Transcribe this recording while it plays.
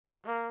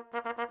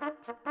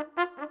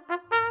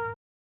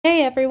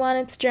Hey everyone,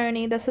 it's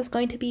Joni. This is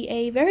going to be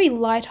a very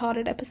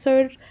light-hearted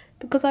episode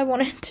because I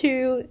wanted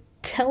to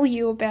tell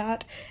you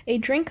about a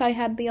drink I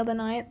had the other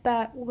night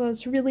that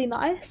was really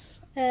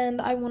nice,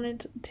 and I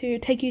wanted to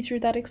take you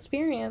through that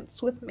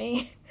experience with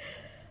me.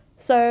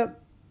 So,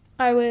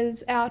 I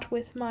was out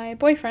with my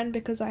boyfriend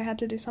because I had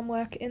to do some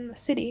work in the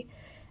city,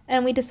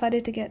 and we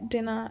decided to get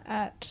dinner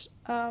at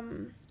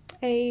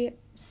a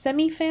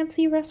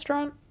semi-fancy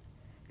restaurant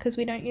because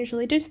we don't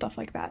usually do stuff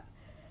like that.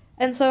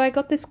 And so I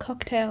got this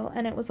cocktail,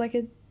 and it was like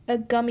a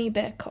gummy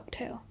bear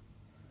cocktail.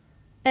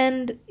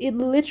 And it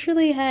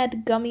literally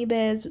had gummy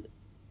bears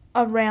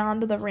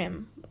around the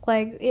rim.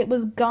 Like, it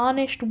was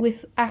garnished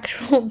with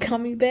actual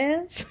gummy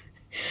bears.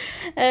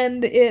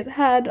 And it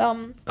had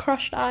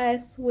crushed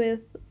ice with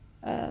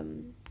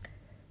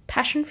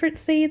passion fruit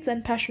seeds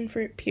and passion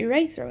fruit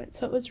puree through it.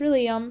 So it was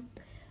really,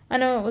 I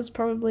know it was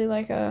probably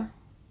like I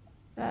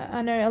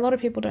know a lot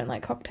of people don't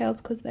like cocktails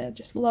because they're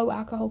just low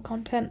alcohol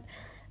content,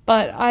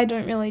 but I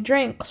don't really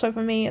drink, so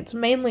for me it's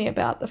mainly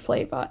about the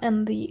flavor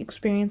and the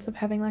experience of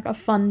having like a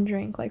fun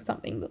drink, like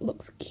something that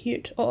looks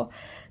cute or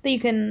that you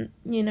can,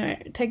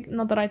 take,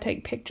 not that I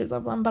take pictures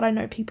of them, but I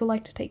know people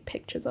like to take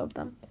pictures of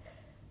them.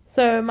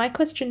 So my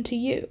question to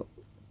you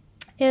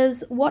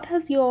is, what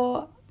has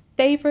your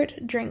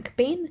favorite drink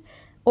been?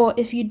 Or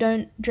if you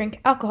don't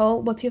drink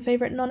alcohol, what's your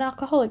favorite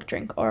non-alcoholic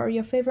drink or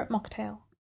your favorite mocktail?